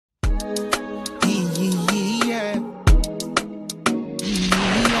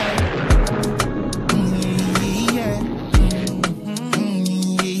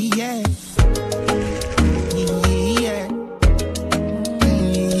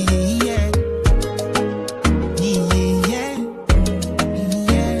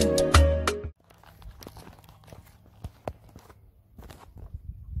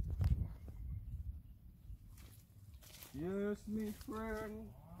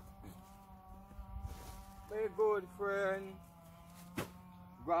good friend.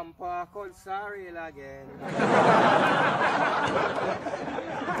 Grandpa called sorry again.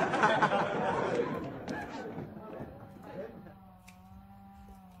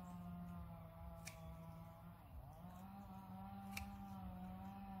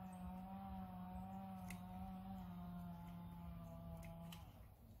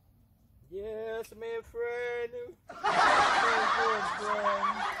 Yes, my friend. My friend.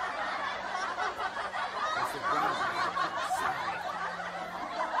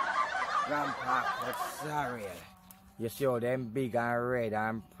 Grandpa, that's sorry. You show them big and red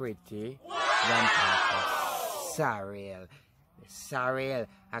and pretty. Grandpa, sorry. Sorry,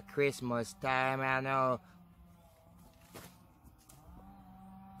 at Christmas time, I know.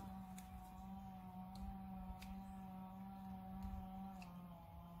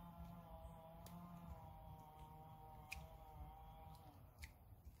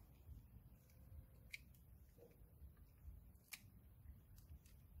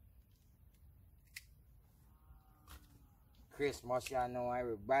 Christmas, you know,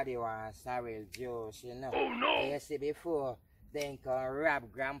 everybody wants sorrel juice, you know. Oh no! You see before, they can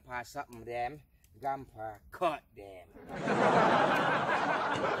rob Grandpa something them, Grandpa cut them.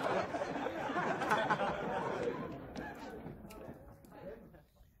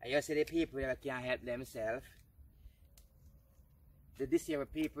 And you see the people that can't help themselves. This year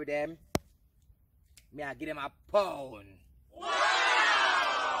people them, me I give them a pound. Wow!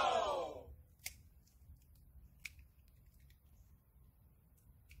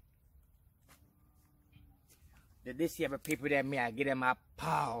 This year people them, me I give them a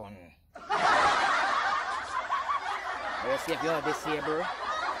pound. You see if you're disabled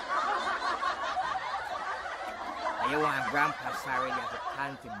and you want Grandpa sorry, you have to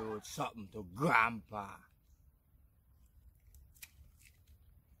contribute something to Grandpa.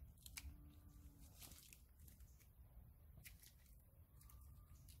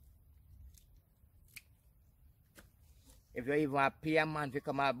 If you even pay a man to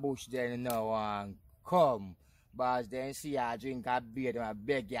come out bush, then you know, come. But then see I drink a beer, and I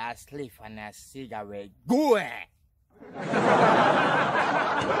beg you a spliff and a cigarette. Go ahead!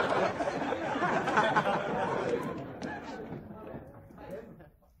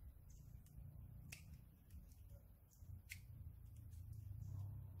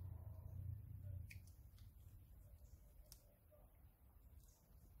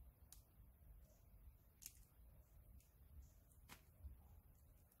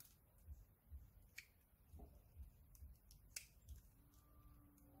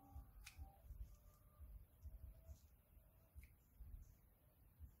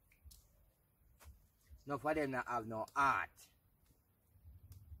 No, for them not have no art.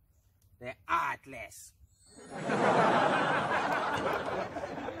 They're artless.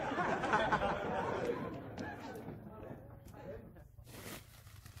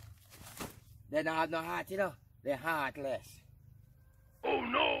 They don't have no heart, you know. They're heartless. Oh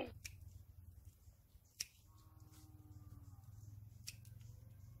no!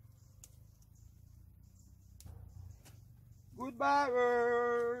 Goodbye,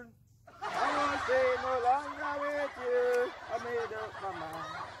 world. I won't stay no longer with you. I made up my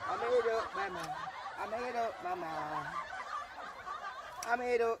mind. I made up my mind. I made up my mind. I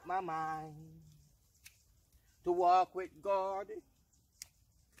made up my mind to walk with God.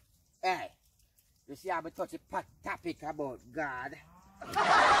 Hey, you see I've been touching topic about God. You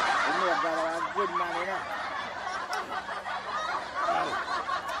know God is a good man, you know. Hey,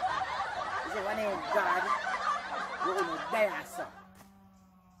 you see when ain't God, you're going to die, son.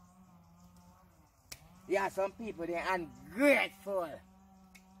 There are some people, they're ungrateful.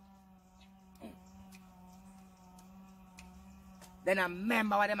 Then I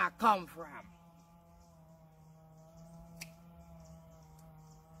remember where them I come from.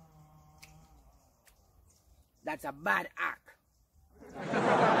 That's a bad act.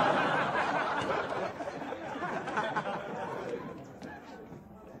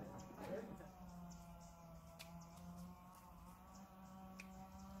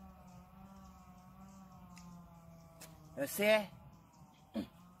 You see?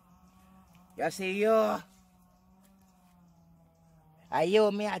 You see you? Are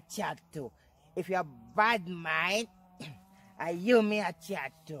you me a chat to? If you're bad mind, are you me a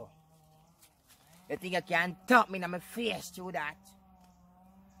chat to? You think you can talk me in my face through that?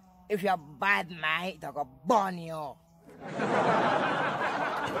 If you're bad mind, I'll go burn you.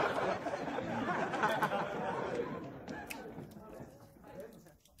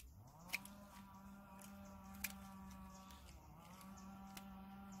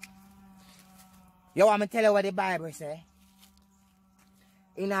 You want me to tell you what the Bible say?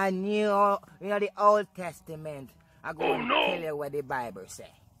 in a new, the Old Testament, I'm going to tell you what the Bible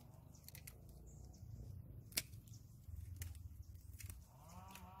say.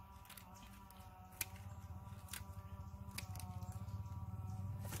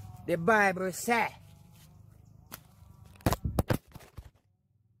 The Bible say,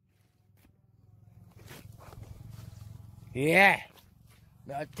 yeah,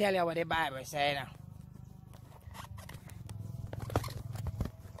 I'll tell you what the Bible say now.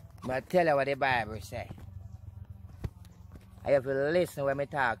 I'll tell you what the Bible say. I have to listen when I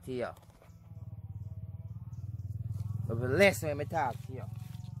talk to you. I have to listen when I talk to you.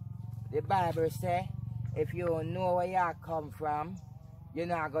 The Bible say, if you don't know where you come from, you're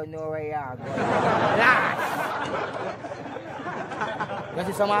not going to know where you're going. Last!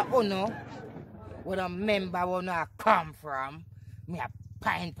 Because someone who know what a member where I come from, me a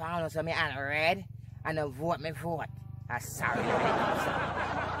pine pound so me and red, and I vote me vote. I'm sorry.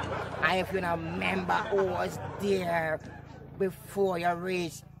 And if you're not a member who was there before you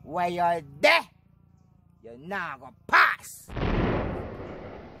reach where you're there, you're not going to pass.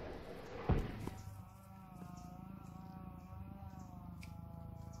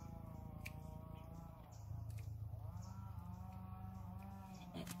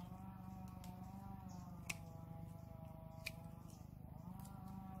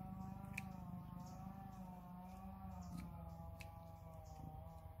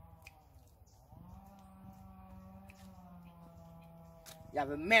 You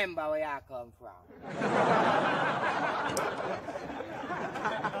remember where I come from.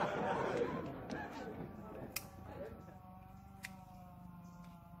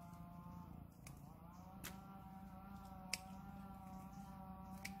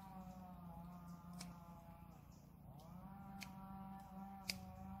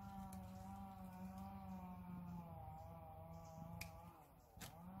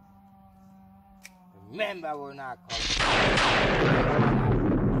 Remember where I come from.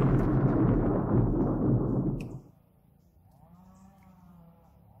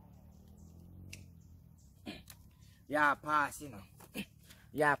 Yeah, pass, you know.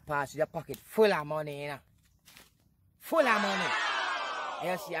 Yeah, pass, your pocket full of money, you know. Full of money.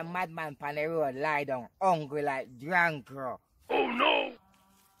 And you see a madman on the road lie down, hungry like drunk. Oh no!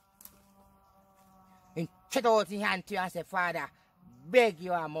 And check out his hand to you and say, Father, beg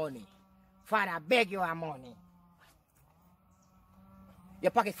you our money. Father, beg you our money.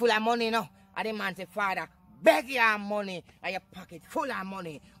 Your pocket full of money, you know. And the man say, Father, beg your money, and your pocket full of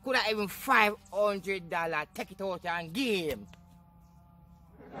money. Could have even $500. Take it out and give him.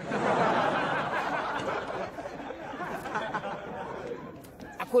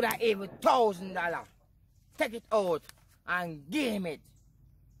 I could have even $1,000. Take it out and give him it.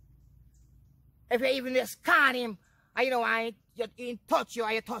 If you even just scan him, and you know, I you touch you,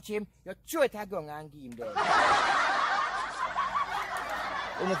 and you touch him, you throw it again and give him there.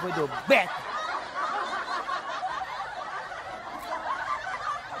 And if we do better.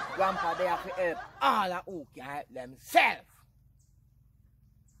 Grandpa, they have to help all of who can help themselves.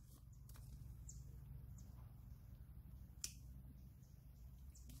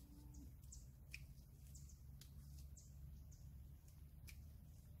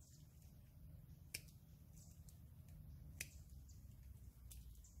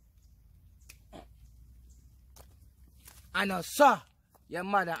 I know, sir, your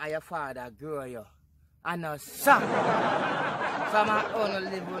mother and your father grow you. I know, sir. Some of only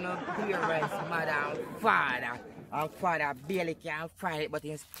live with no parents, mother and father. And father barely can fight it, but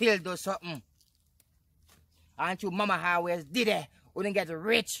he still do something. And you mama always did it, wouldn't get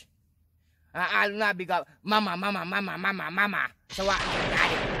rich. And I'll not big up mama. So what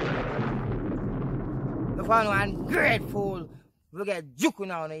daddy? The one ungrateful, we get juku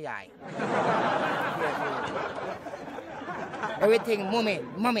now in the eye. Everything mommy,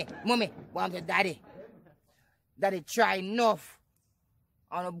 want the daddy. Daddy try enough.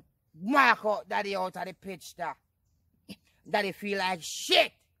 And mark out daddy out of the pitch there. Daddy feel like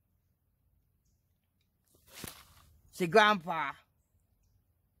shit. See, Grandpa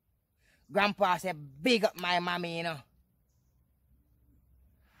said, big up my mommy, you know.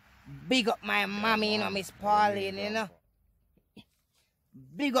 Big up my mommy, you know, Miss Pauline, you know.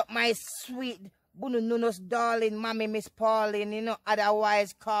 Big up my sweet, Bunununos darling mommy, Miss Pauline, you know,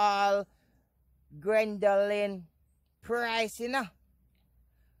 otherwise called Gwendolyn Price, you know.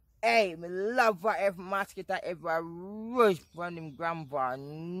 Hey, me love her every mosquito ever rush from him grandpa.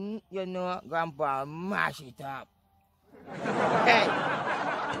 You know, grandpa mash it up. Hey!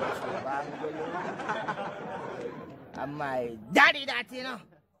 And my daddy that, you know.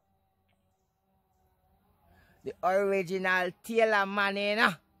 The original Taylor man, you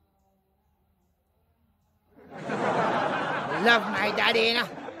know. Love my daddy, you know.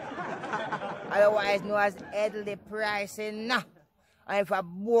 Otherwise known as Edley Price, you know. And if a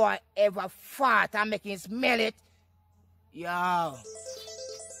boy ever fart and make him smell it, yo,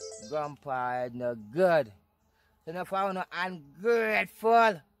 Grandpa is no good. So no for no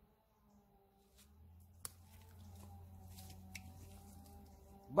ungrateful.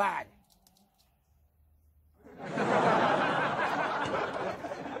 Bad.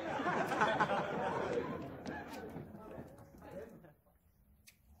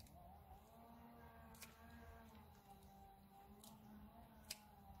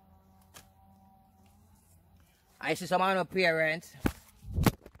 I see some of my parents.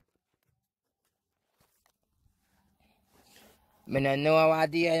 I don't know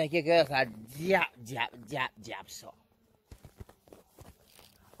what they are. You just a jab, so.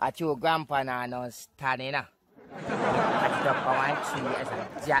 I told Grandpa now no standing now. I took up on my tree as a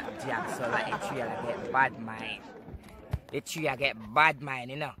jab, so like the tree I get bad mind. The tree I get bad mind,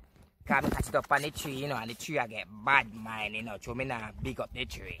 you know. Cause I catch it up on the tree, you know, and the tree I get bad mind, you know. So me now big up the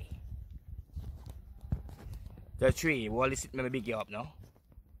tree. The tree, well, this me big you up now.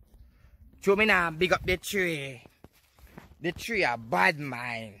 So me now big up the tree. The tree a bad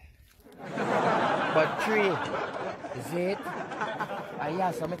mind. But tree, you see it?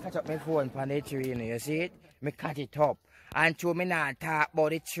 Yeah, so me catch up my phone from the tree, you know, you see it? Me catch it up. And so me now talk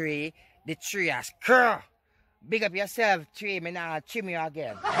about the tree a skrr. Big up yourself, tree, me now trim you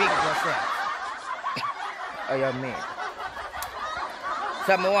again. Big up yourself. Oh, you mean?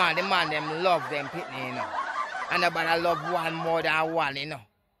 So me want the man them love them pitney, you know. And nobody love one more than one, you know.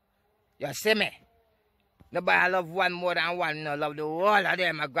 You see me? Nobody love one more than one, you know. Love the whole of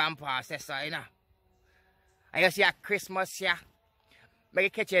them, my grandpa says so, you know. And you see at Christmas here, make you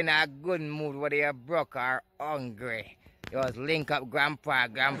catch you in a good mood whether you're broke or hungry. You just link up grandpa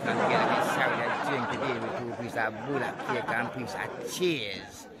together get sorry to drink today with 2 pieces of bullet cake and a piece of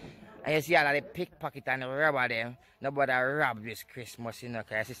cheese. And you see all of the pickpocket and the robber them, nobody rob this Christmas, you know,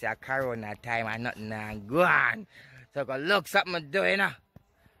 because it's a corona time and nothing go on. So go look something do, you know.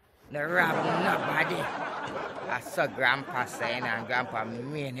 No rob nobody. I saw grandpa saying and grandpa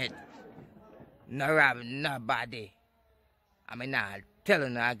mean it. No rob nobody. I mean now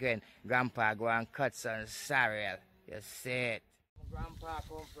telling you again, grandpa go and cut some sorrel. You see it. Grandpa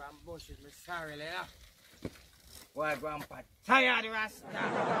come from bushes with sorrel, you know. Why grandpa tired of Rasta?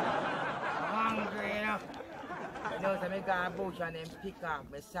 Hungry, you know. You know, so I go a bush and then pick up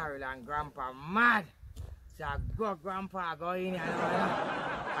my sorrel and grandpa mad. So I go grandpa go in here, you know.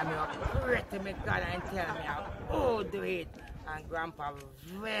 And I pray to me God and tell me how do it. And grandpa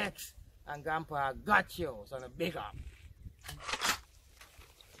vex. And grandpa got you. So I big up.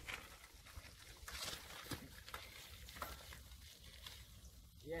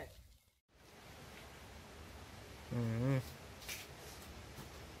 Yeah.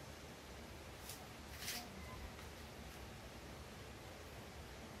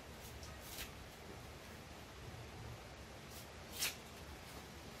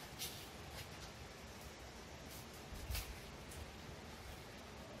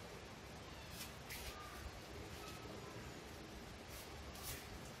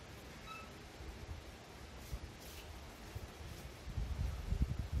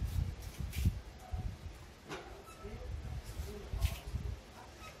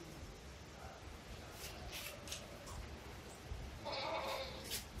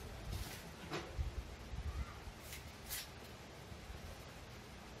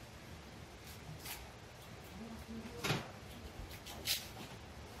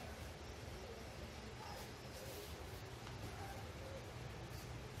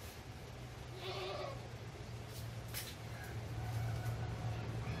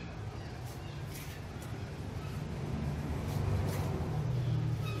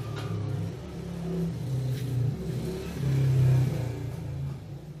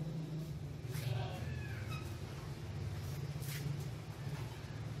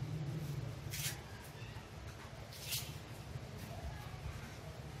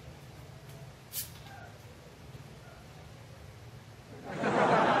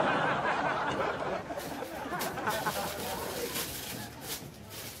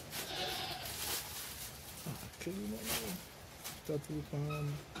 Tattoo pan.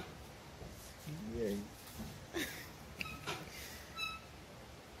 Yeah.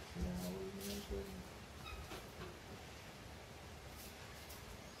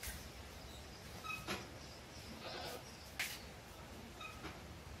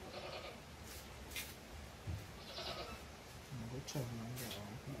 Go check my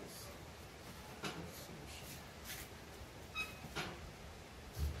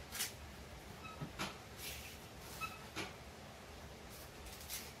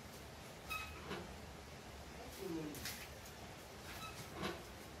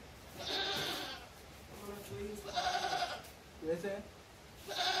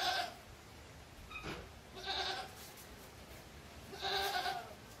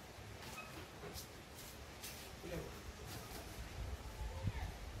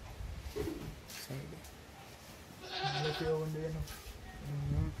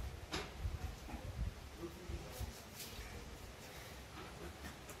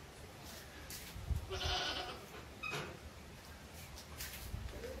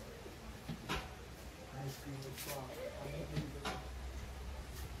ก็อันนี้